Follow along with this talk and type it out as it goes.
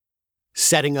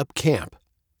Setting Up Camp,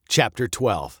 Chapter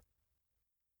 12.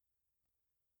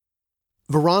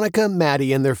 Veronica,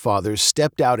 Maddie, and their father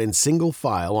stepped out in single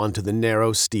file onto the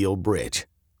narrow steel bridge.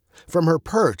 From her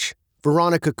perch,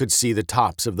 Veronica could see the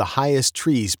tops of the highest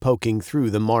trees poking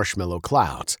through the marshmallow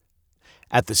clouds.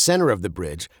 At the center of the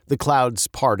bridge, the clouds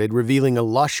parted, revealing a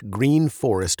lush green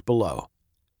forest below.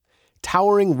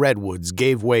 Towering redwoods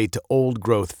gave way to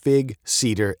old-growth fig,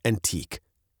 cedar, and teak.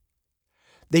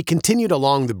 They continued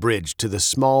along the bridge to the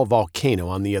small volcano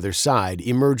on the other side,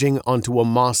 emerging onto a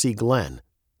mossy glen.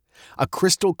 A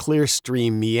crystal-clear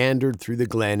stream meandered through the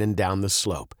glen and down the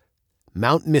slope.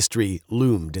 Mount Mystery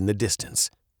loomed in the distance.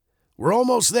 "We're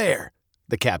almost there,"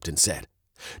 the captain said.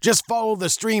 "Just follow the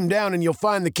stream down and you'll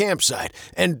find the campsite.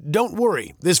 And don't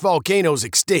worry, this volcano's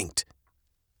extinct."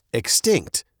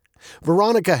 Extinct?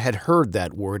 Veronica had heard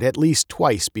that word at least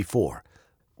twice before.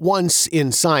 Once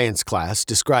in science class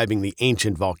describing the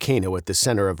ancient volcano at the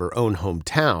center of her own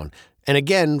hometown, and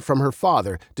again from her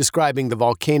father describing the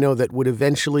volcano that would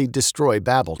eventually destroy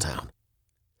Babeltown.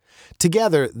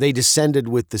 Together, they descended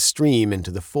with the stream into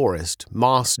the forest,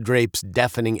 moss drapes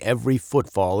deafening every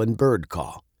footfall and bird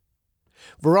call.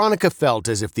 Veronica felt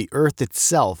as if the earth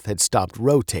itself had stopped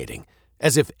rotating,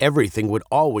 as if everything would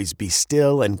always be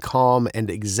still and calm and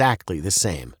exactly the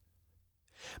same.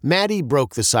 Maddie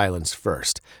broke the silence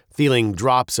first, feeling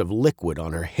drops of liquid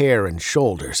on her hair and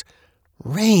shoulders.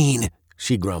 "Rain,"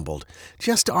 she grumbled.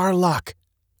 "Just our luck."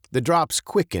 The drops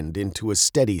quickened into a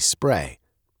steady spray.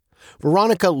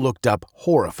 Veronica looked up,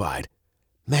 horrified.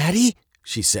 "Maddie,"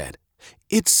 she said,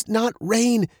 "it's not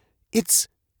rain. It's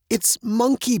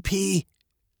monkey pee."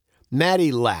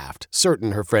 Maddie laughed,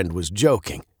 certain her friend was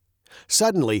joking.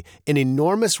 Suddenly, an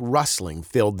enormous rustling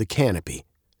filled the canopy.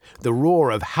 The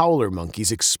roar of howler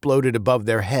monkeys exploded above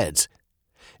their heads.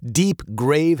 Deep,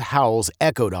 grave howls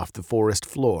echoed off the forest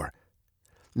floor.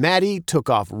 Maddie took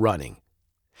off running.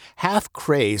 Half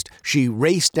crazed, she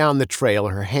raced down the trail,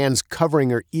 her hands covering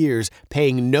her ears,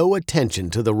 paying no attention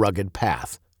to the rugged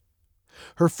path.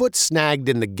 Her foot snagged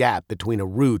in the gap between a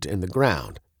root and the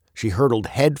ground. She hurtled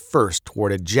head first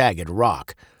toward a jagged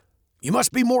rock. "You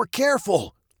must be more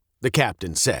careful," the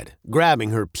captain said, grabbing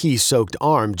her pea-soaked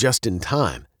arm just in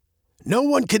time. "No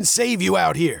one can save you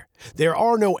out here. There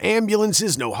are no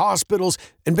ambulances, no hospitals,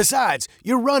 and besides,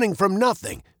 you're running from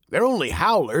nothing. They're only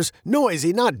howlers,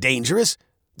 noisy, not dangerous.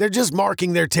 They're just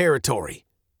marking their territory."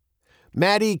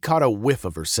 Maddie caught a whiff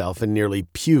of herself and nearly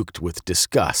puked with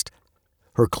disgust.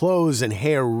 Her clothes and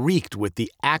hair reeked with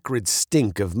the acrid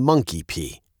stink of monkey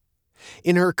pee.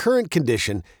 In her current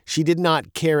condition, she did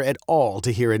not care at all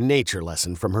to hear a nature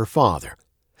lesson from her father.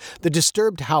 The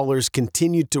disturbed howlers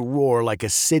continued to roar like a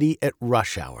city at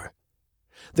rush hour.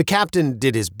 The captain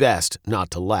did his best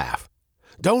not to laugh.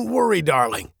 "Don't worry,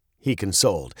 darling," he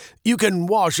consoled. "You can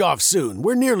wash off soon.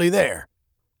 We're nearly there."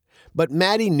 But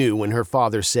Maddie knew when her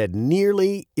father said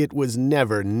nearly, it was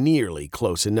never nearly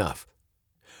close enough.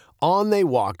 On they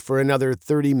walked for another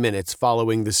 30 minutes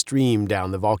following the stream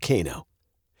down the volcano.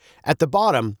 At the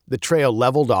bottom, the trail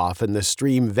leveled off and the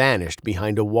stream vanished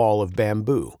behind a wall of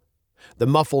bamboo. The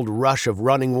muffled rush of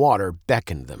running water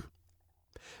beckoned them.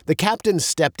 The captain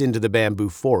stepped into the bamboo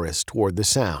forest toward the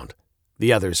sound.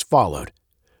 The others followed.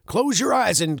 "Close your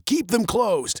eyes and keep them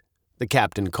closed," the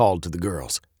captain called to the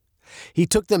girls. He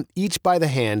took them each by the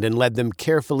hand and led them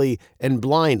carefully and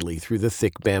blindly through the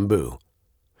thick bamboo.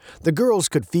 The girls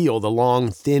could feel the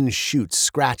long, thin shoots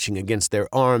scratching against their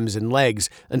arms and legs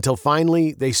until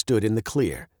finally they stood in the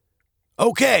clear.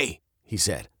 "Okay," he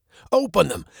said. "Open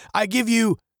them. I give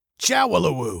you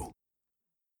Chawalawoo."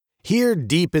 Here,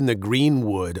 deep in the green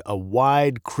wood, a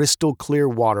wide, crystal-clear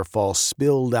waterfall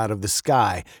spilled out of the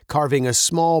sky, carving a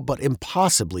small but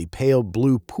impossibly pale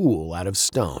blue pool out of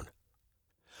stone.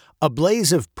 A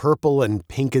blaze of purple and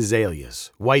pink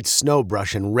azaleas, white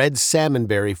snowbrush, and red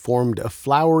salmonberry formed a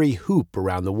flowery hoop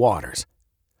around the waters.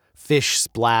 Fish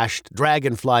splashed,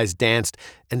 dragonflies danced,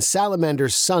 and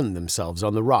salamanders sunned themselves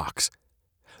on the rocks.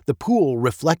 The pool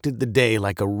reflected the day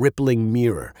like a rippling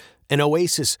mirror, an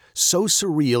oasis so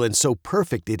surreal and so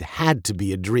perfect it had to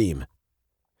be a dream.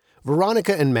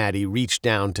 Veronica and Maddie reached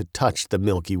down to touch the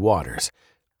milky waters.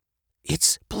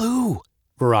 "It's blue,"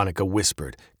 Veronica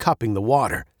whispered, cupping the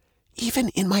water. "Even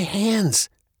in my hands."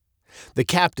 The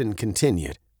captain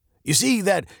continued. "You see,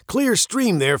 that clear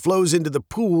stream there flows into the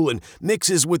pool and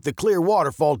mixes with the clear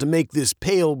waterfall to make this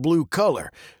pale blue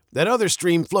color. That other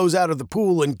stream flows out of the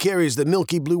pool and carries the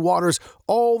milky blue waters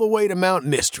all the way to Mount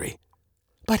Mystery."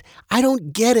 "But I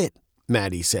don't get it,"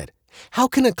 Maddie said. "How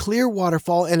can a clear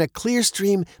waterfall and a clear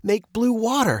stream make blue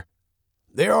water?"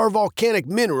 "There are volcanic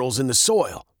minerals in the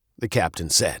soil," the captain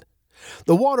said.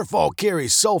 The waterfall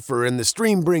carries sulfur and the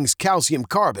stream brings calcium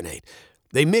carbonate.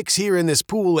 They mix here in this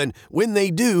pool, and when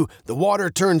they do, the water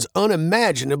turns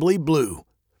unimaginably blue.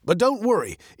 But don't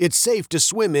worry, it's safe to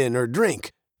swim in or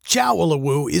drink.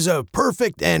 Chowalawoo is a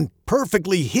perfect and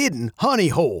perfectly hidden honey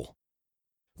hole.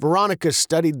 Veronica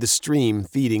studied the stream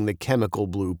feeding the chemical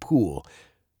blue pool.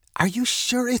 Are you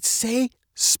sure it's safe?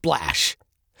 Splash!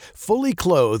 Fully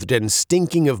clothed and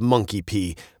stinking of monkey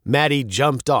pee, Maddie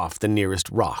jumped off the nearest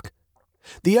rock.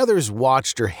 The others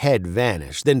watched her head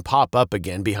vanish, then pop up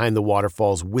again behind the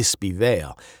waterfall's wispy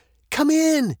veil. Come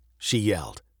in, she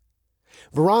yelled.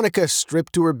 Veronica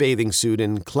stripped to her bathing suit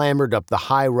and clambered up the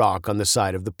high rock on the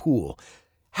side of the pool.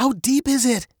 How deep is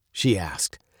it? She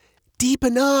asked. Deep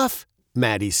enough,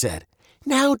 Maddie said.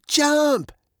 Now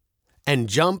jump! And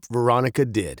jump Veronica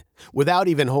did, without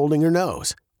even holding her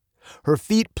nose. Her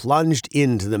feet plunged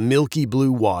into the milky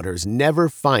blue waters, never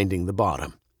finding the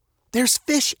bottom. There's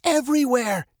fish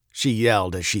everywhere, she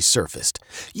yelled as she surfaced.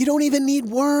 You don't even need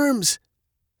worms.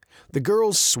 The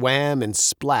girls swam and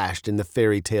splashed in the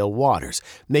fairy tale waters,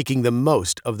 making the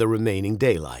most of the remaining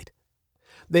daylight.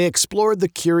 They explored the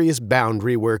curious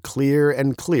boundary where clear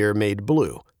and clear made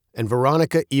blue, and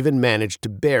Veronica even managed to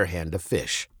barehand a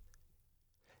fish.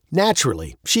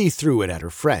 Naturally, she threw it at her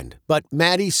friend, but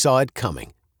Maddie saw it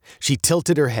coming. She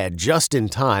tilted her head just in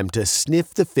time to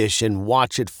sniff the fish and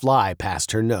watch it fly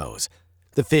past her nose.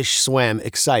 The fish swam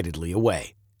excitedly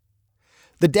away.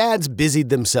 The dads busied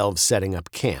themselves setting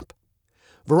up camp.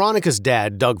 Veronica's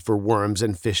dad dug for worms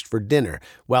and fished for dinner,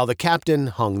 while the captain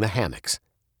hung the hammocks.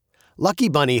 Lucky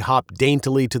Bunny hopped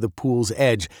daintily to the pool's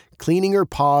edge, cleaning her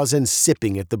paws and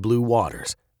sipping at the blue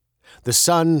waters. The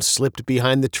sun slipped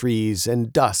behind the trees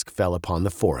and dusk fell upon the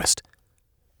forest.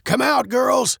 Come out,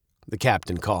 girls, the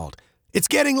captain called. It's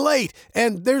getting late,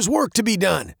 and there's work to be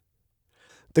done.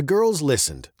 The girls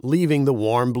listened, leaving the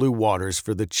warm blue waters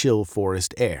for the chill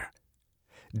forest air.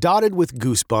 Dotted with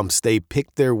goosebumps, they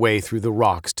picked their way through the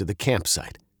rocks to the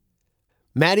campsite.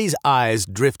 Maddie's eyes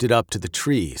drifted up to the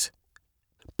trees.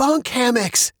 Bunk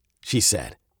hammocks, she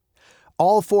said.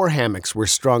 All 4 hammocks were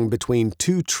strung between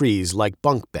 2 trees like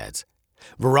bunk beds.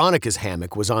 Veronica's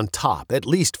hammock was on top, at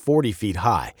least 40 feet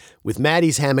high, with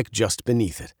Maddie's hammock just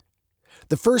beneath it.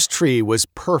 The first tree was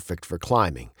perfect for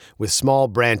climbing, with small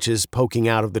branches poking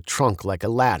out of the trunk like a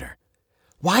ladder.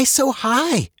 Why so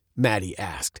high? Maddie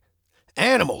asked.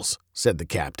 Animals, said the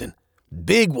captain.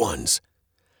 Big ones.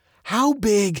 How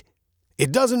big?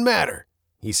 It doesn't matter,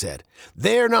 he said.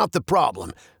 They're not the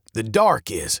problem. The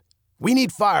dark is. We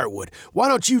need firewood. Why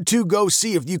don't you 2 go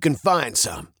see if you can find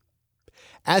some?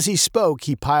 As he spoke,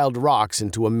 he piled rocks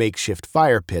into a makeshift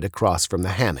fire pit across from the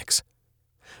hammocks.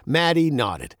 Maddie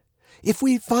nodded. If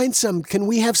we find some, can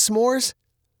we have s'mores?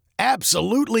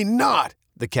 Absolutely not,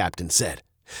 the captain said.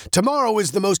 Tomorrow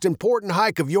is the most important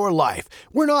hike of your life.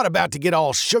 We're not about to get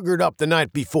all sugared up the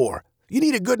night before. You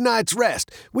need a good night's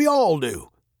rest. We all do.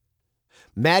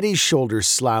 Maddie's shoulders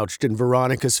slouched and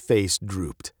Veronica's face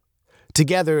drooped.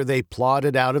 Together, they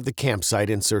plodded out of the campsite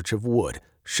in search of wood,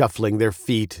 shuffling their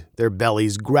feet, their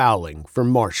bellies growling for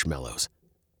marshmallows.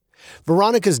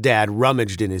 Veronica's dad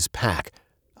rummaged in his pack.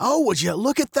 Oh, would you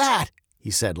look at that, he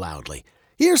said loudly.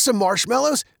 Here's some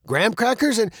marshmallows, graham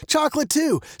crackers, and chocolate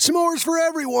too. S'mores for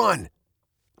everyone.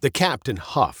 The captain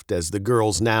huffed as the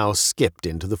girls now skipped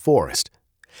into the forest.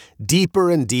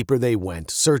 Deeper and deeper they went,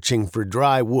 searching for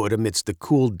dry wood amidst the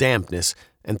cool dampness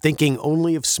and thinking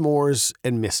only of s'mores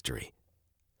and mystery.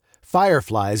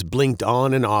 Fireflies blinked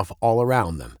on and off all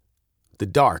around them. The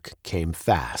dark came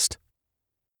fast.